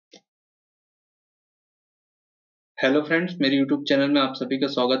Hello friends, मेरे YouTube channel में आप सभी का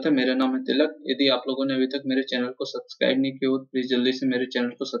स्वागत है। मेरा नाम है तिलक। यदि आप लोगों ने अभी तक मेरे चैनल को सब्सक्राइब नहीं किया हो तो प्लीज जल्दी से मेरे चैनल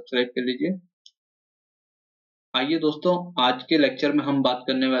को सब्सक्राइब कर लीजिए। आइए दोस्तों, आज के लेक्चर में हम बात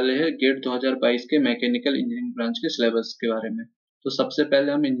करने वाले हैं गेट 2022 के मैकेनिकल इंजीनियरिंग ब्रांच के सिलेबस के बारे में। तो सबसे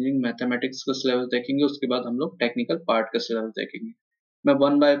पहले हम इंजीनियरिंग मैथमेटिक्स का सिलेबस देखेंगे, उसके बाद हम लोग टेक्निकल पार्ट का सिलेबस देखेंगे। मैं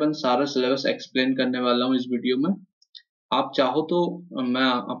वन बाय वन सारा सिलेबस एक्सप्लेन करने वाला हूँ इस वीडियो में। आप चाहो तो मैं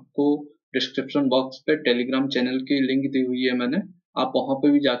आपको डिस्क्रिप्शन बॉक्स पे टेलीग्राम चैनल की लिंक दी हुई है मैंने। आप वहां पे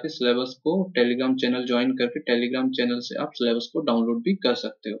भी जाके सिलेबस को टेलीग्राम चैनल ज्वाइन करके टेलीग्राम चैनल से आप सिलेबस को डाउनलोड भी कर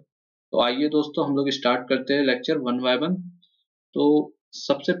सकते हो। तो आइए दोस्तों, हम लोग स्टार्ट करते हैं लेक्चर वन बाय वन। तो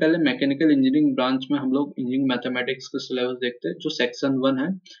सबसे पहले मैकेनिकल इंजीनियरिंग ब्रांच में हम लोग इंजीनियरिंग मैथमेटिक्स का सिलेबस देखते हैं, जो सेक्शन 1 है।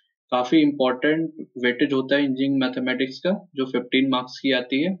 काफी इंपॉर्टेंट वेटेज होता है इंजीनियरिंग मैथमेटिक्स का, जो 15 मार्क्स की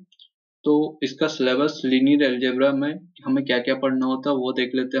आती है। तो इसका सिलेबस लीनियर अलजेब्रा में हमें क्या क्या पढ़ना होता है वो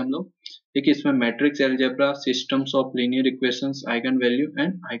देख लेते हैं हम लोग। देखिए, इसमें matrix algebra, systems of linear equations, eigen value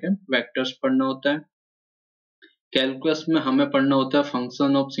and eigen vectors पढ़ना होता है। कैलकुलस में हमें पढ़ना होता है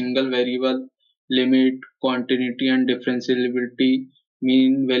function of single variable, limit, quantity and differentiability,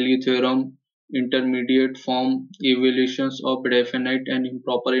 mean value theorem, intermediate form, evolutions of definite and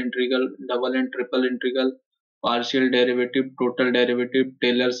improper integral, double and triple integral, partial derivative, total derivative,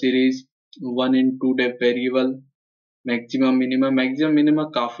 Taylor series, one in two variable, maximum minimum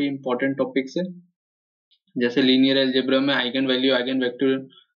काफी important topics है। जैसे linear algebra में eigen value, eigen vector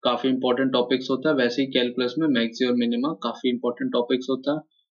काफी important topics होता है, वैसे ही calculus में maximum और मिनिमा काफी इंपॉर्टेंट टॉपिक्स होता है।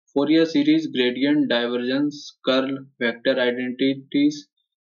 Fourier series, gradient, divergence, curl, vector identities,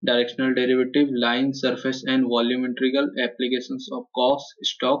 directional derivative, line, surface and volume integral, applications of Gauss,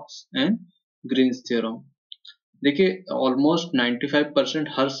 Stokes and Green's theorem. देखिए, ऑलमोस्ट 95%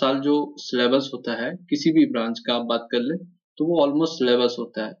 हर साल जो सिलेबस होता है किसी भी ब्रांच का आप बात कर ले तो वो ऑलमोस्ट सिलेबस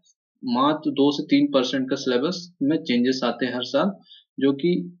होता है। मात्र 2 से 3% का सिलेबस में चेंजेस आते हैं हर साल, जो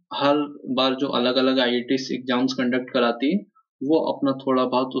कि हर बार जो अलग अलग आईआईटी एग्जाम्स कंडक्ट कराती है वो अपना थोड़ा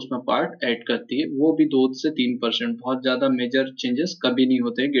बहुत उसमें पार्ट ऐड करती है। वो भी 2 से 3%, बहुत ज्यादा मेजर चेंजेस कभी नहीं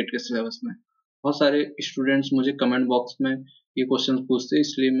होते हैं गेट के सिलेबस में। बहुत सारे स्टूडेंट्स मुझे कमेंट बॉक्स में ये क्वेश्चन पूछते हैं,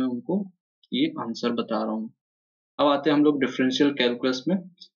 इसलिए मैं उनको ये आंसर बता रहा हूँ। अब आते हैं हम लोग डिफरेंशियल कैलकुलस में।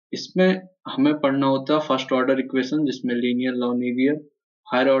 इसमें हमें पढ़ना होता है फर्स्ट ऑर्डर इक्वेशन, जिसमें linear, non-linear,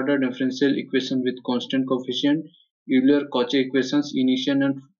 higher order differential equation with constant coefficient, Euler Cauchy equations, initial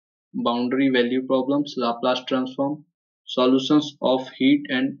and boundary value problems, Laplace transform, solutions of heat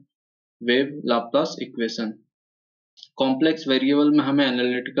and wave Laplace equation. Complex variable में हमें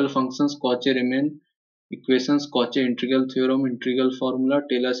analytical functions, Cauchy Riemann equations, Cauchy integral theorem, integral formula,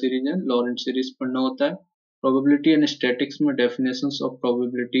 Taylor series and Laurent series पढ़ना होता है। Probability and statics में definitions of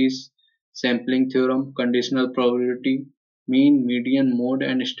probabilities, sampling theorem, conditional probability, mean, median, mode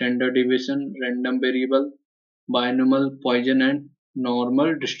and standard deviation, random variable, binomial, poison and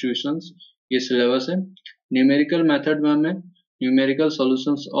normal distributions, ये syllabus है। Numerical method में हमें numerical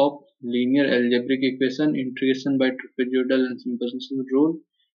solutions of linear algebraic equation, integration by trapezoidal and simple rule,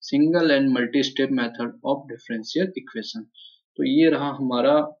 single and multi step method of differential equation. तो ये रहा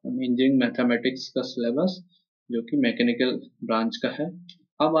हमारा engineering mathematics का syllabus, जो कि मैकेनिकल ब्रांच का है।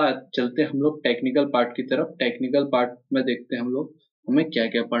 अब चलते हम लोग टेक्निकल पार्ट की तरफ। टेक्निकल पार्ट में देखते हैं हम लोग हमें क्या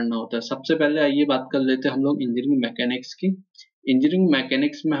क्या पढ़ना होता है। सबसे पहले आइए बात कर लेते हैं हम लोग इंजीनियरिंग मैकेनिक्स की। इंजीनियरिंग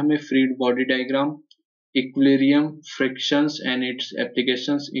मैकेनिक्स में हमें fluid body diagram, equilibrium, frictions and it's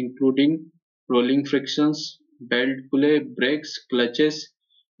applications including rolling frictions, belt Pule, breaks, clutches,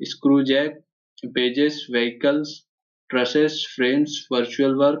 screw Jack, pages, vehicles, trusses, frames,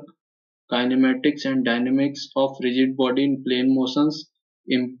 virtual work, kinematics and dynamics of rigid body in plane motions,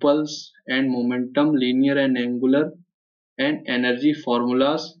 impulse and momentum, linear and angular, and energy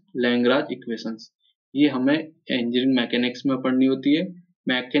formulas, Lagrange equations। ये हमें engineering mechanics में पढ़नी होती है।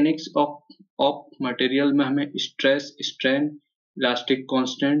 Mechanics of material में हमें stress, strain, elastic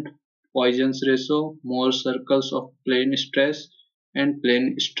constant, poisons ratio, more circles of plane stress and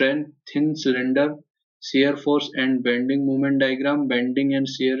plane strain, thin cylinder, shear force and bending moment diagram, bending and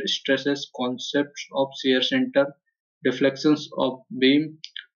shear stresses, concepts of shear center, deflections of beam,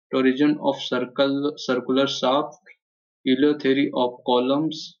 torsion of circular shaft, Euler theory of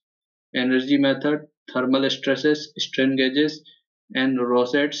columns, energy method, thermal stresses, strain gauges and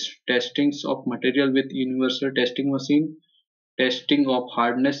rosettes, testings of material with universal testing machine, testing of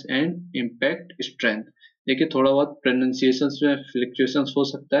hardness and impact strength. देखिए, थोड़ा बहुत pronunciations में fluctuations हो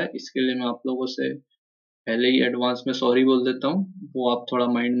सकता है, इसके लिए मैं आप लोगों से पहले ही एडवांस में सॉरी बोल देता हूँ, वो आप थोड़ा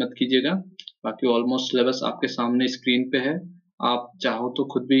माइंड मत कीजिएगा। बाकी ऑलमोस्ट सिलेबस आपके सामने स्क्रीन पे है, आप चाहो तो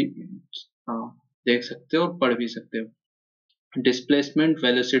खुद भी देख सकते हो और पढ़ भी सकते हो। displacement,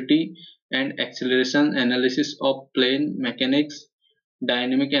 velocity and acceleration analysis of plane mechanics,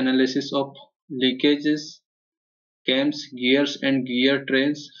 dynamic analysis of leakages, cams, gears and gear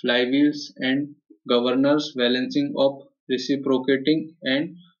trains, flywheels and governors, balancing of reciprocating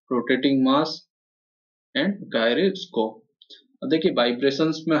and rotating mass and gyroscope. देखिए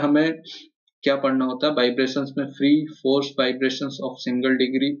वाइब्रेशंस में हमें क्या पढ़ना होता है। वाइब्रेशंस में free force vibrations of single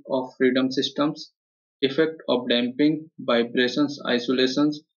degree of freedom systems, effect of damping, vibrations,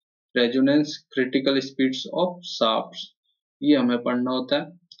 isolations, resonance, critical speeds of shafts, ये हमें पढ़ना होता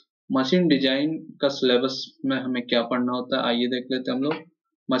है। मशीन डिजाइन का सिलेबस में हमें क्या पढ़ना होता है, आइए देख लेते हैं हम लोग।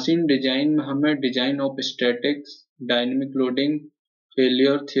 मशीन डिजाइन में हमें design of statics, dynamic loading,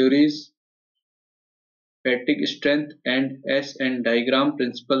 failure theories, fatigue strength and S and diagram,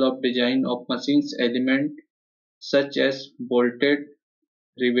 principle of design of machines, element such as bolted,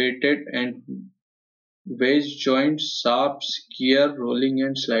 riveted and wedge joints, shafts, gear, rolling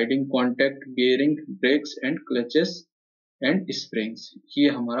and sliding contact, bearing, brakes and clutches and springs, ये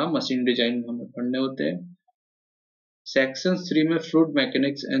हमारा machine design में हमें पढ़ने होते हैं। Section 3 में fluid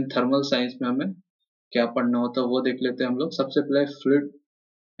mechanics and thermal science में हमें क्या पढ़ना होता है वो देख लेते हैं हम लोग। सबसे पहले फ्लूइड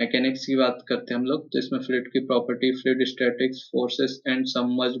मैकेनिक्स की बात करते हैं हम लोग, तो इसमें फ्लूइड की property, fluid statics, forces and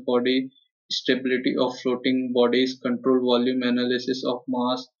submerged body, stability of floating bodies, control volume analysis of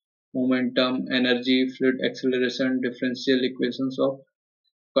mass, momentum, energy, fluid acceleration, differential equations of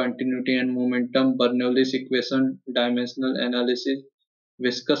continuity and momentum, Bernoulli's equation, dimensional analysis,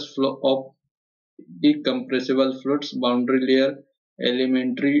 viscous flow of decompressible fluids, boundary layer,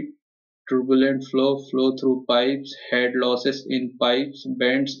 elementary turbulent flow, flow through pipes, head losses in pipes,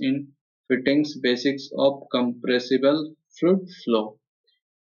 bends in fittings, basics of compressible fluid flow।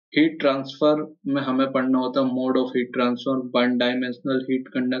 Heat transfer में हमें पढ़ना होता है mode of heat transfer, one dimensional heat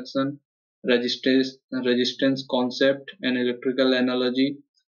conduction, resistance concept and electrical analogy,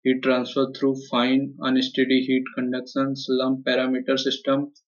 heat transfer through fine unsteady heat conduction, slump parameter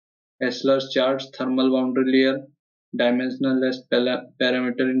system, Esler's charts, thermal boundary layer, dimensionless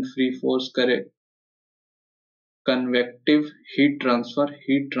parameter in free force convective heat transfer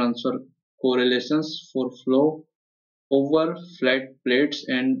correlations for flow over flat plates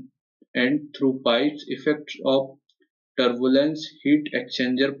and through pipes, effects of turbulence, heat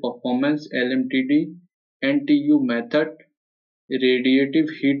exchanger performance, LMTD, NTU method,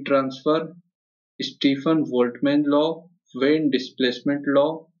 radiative heat transfer, Stephen Boltzmann law, Wayne displacement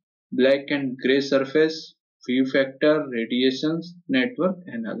law, black and grey surface, view factor, radiations, network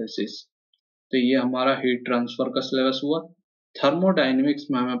analysis. तो ये हमारा heat transfer का syllabus हुआ। Thermodynamics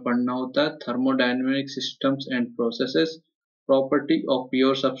में हमें पढ़ना होता है thermodynamic systems and processes, property of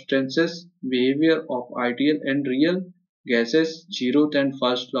pure substances, behaviour of ideal and real gases, zeroth and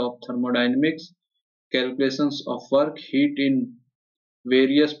first law of thermodynamics, calculations of work heat in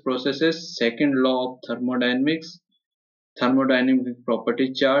various processes, second law of thermodynamics, thermodynamic property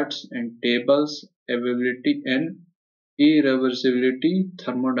charts and tables, availability and irreversibility,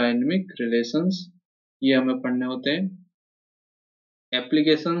 thermodynamic relations, ये हमें पढ़ने होते हैं।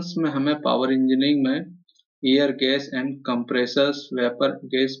 Applications में हमें power engineering में air gas and compressors, vapour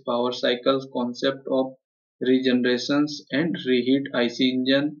gas power cycles, concept of रीजनरेशंस and reheat IC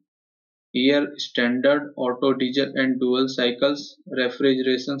engine, air standard auto diesel and dual cycles,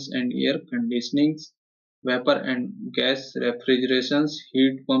 रेफ्रिजरेशंस and air conditioning, vapor and gas refrigerations,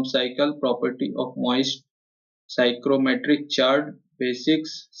 heat pump cycle, property of moist, psychrometric chart,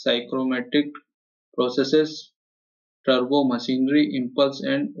 basics, psychrometric processes, turbo machinery, impulse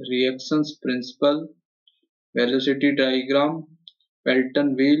and reactions principle, velocity diagram,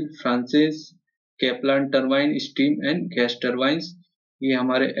 Pelton wheel, Francis, Kaplan turbine, steam and gas turbines, ये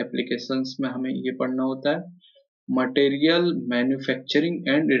हमारे applications में हमें ये पढ़ना होता है। Material manufacturing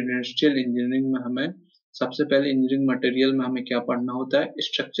and industrial engineering में हमें सबसे पहले इंजीनियरिंग मटेरियल में हमें क्या पढ़ना होता है,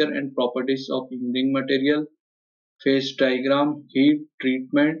 structure and properties of engineering material, phase diagram, heat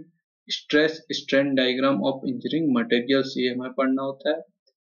treatment, stress strain diagram of engineering materials, ये हमें पढ़ना होता है।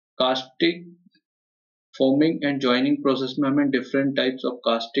 Casting, forming and joining process में हमें different types of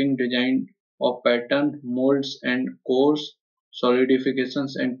casting, design of pattern, moulds and course,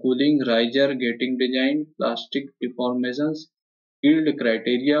 solidifications and cooling, riser, gating design, plastic deformations, yield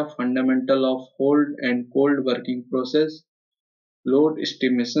criteria, fundamental of hold and cold working process, load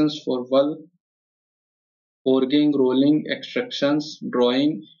estimations for bulk, forging, rolling, extractions,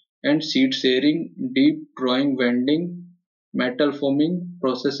 drawing and sheet shearing, deep drawing, bending, metal forming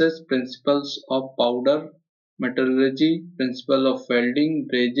processes, principles of powder metallurgy, principle of welding,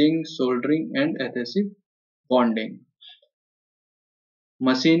 brazing, soldering and adhesive bonding।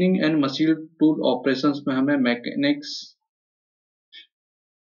 Machining and machine tool operations में हमें mechanics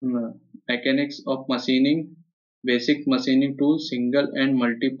Mechanics of machining, basic machining tools, single and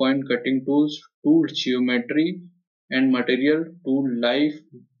multi-point cutting tools, tool geometry and material, tool life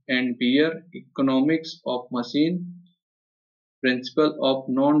and wear, economics of machine, principle of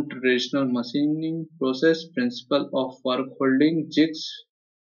non-traditional machining process, principle of work holding, jigs,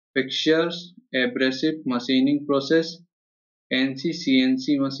 fixtures, abrasive machining process, NC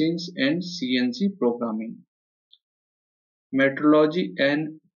CNC machines and CNC programming. Metrology and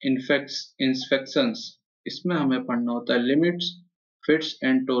inspections, इसमें हमें पढ़ना होता है limits, fits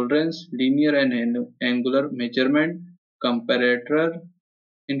and tolerance, linear and angular measurement, comparator,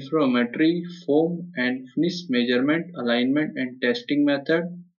 इंफ्रोमेट्री, foam and finish measurement, alignment and testing method,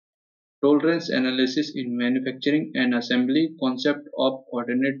 tolerance analysis in manufacturing and assembly, concept of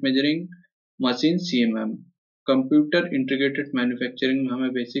coordinate measuring machine CMM, computer integrated manufacturing में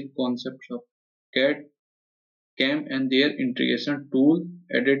हमें basic concept of cat cam and there integration tool,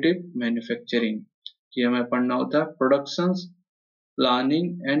 additive manufacturing ये हमें पढ़ना होता है। Production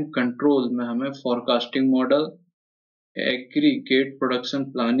planning and control में हमें forecasting model, aggregate production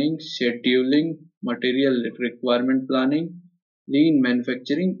planning, scheduling, material requirement planning, लीन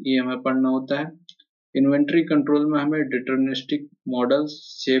manufacturing ये हमें पढ़ना होता है। इन्वेंट्री कंट्रोल में हमें deterministic models,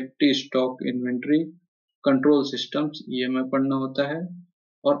 safety stock inventory, control systems ये हमें पढ़ना होता है।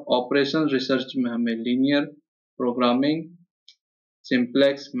 और ऑपरेशन रिसर्च में हमें linear programming,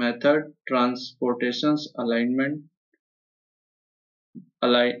 simplex method, transportation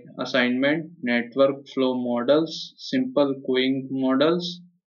assignment, network flow models, simple queuing models,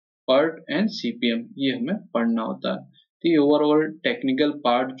 PERT and CPM ये हमें पढ़ना होता है। तो ये ओवरऑल टेक्निकल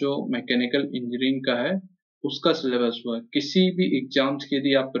पार्ट जो मैकेनिकल इंजीनियरिंग का है उसका सिलेबस हुआ है। किसी भी एग्जाम्स के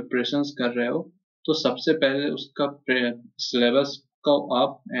लिए आप प्रिपरेशंस कर रहे हो तो सबसे पहले उसका सिलेबस को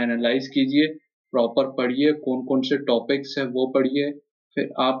आप एनालाइज कीजिए, प्रॉपर पढ़िए, कौन कौन से टॉपिक्स है वो पढ़िए,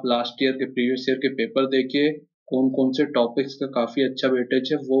 फिर आप लास्ट ईयर के प्रीवियस ईयर के पेपर देखिए, कौन कौन से टॉपिक्स का काफी अच्छा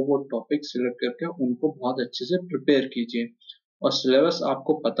वेटेज है वो टॉपिक सिलेक्ट करके उनको बहुत अच्छे से प्रिपेयर कीजिए। और सिलेबस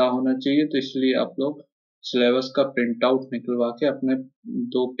आपको पता होना चाहिए तो इसलिए आप लोग सिलेबस का प्रिंट आउट निकलवा के अपने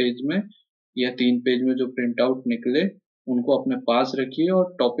 2 पेज में या 3 पेज में जो प्रिंट आउट निकले उनको अपने पास रखिए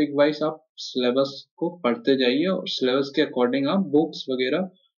और टॉपिक वाइज आप सिलेबस को पढ़ते जाइए और सिलेबस के अकॉर्डिंग आप बुक्स वगैरह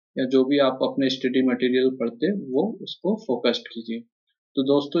या जो भी आप अपने स्टडी मटेरियल पढ़ते वो उसको फोकस्ड कीजिए। तो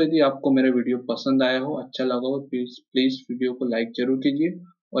दोस्तों यदि आपको मेरा वीडियो पसंद आया हो, अच्छा लगा हो, प्लीज वीडियो को लाइक जरूर कीजिए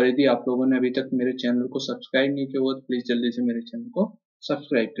और यदि आप लोगों ने अभी तक मेरे चैनल को सब्सक्राइब नहीं किया हो तो प्लीज जल्दी से मेरे चैनल को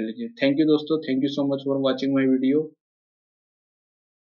सब्सक्राइब कर लीजिए। थैंक यू दोस्तों, thank you so much for watching my video.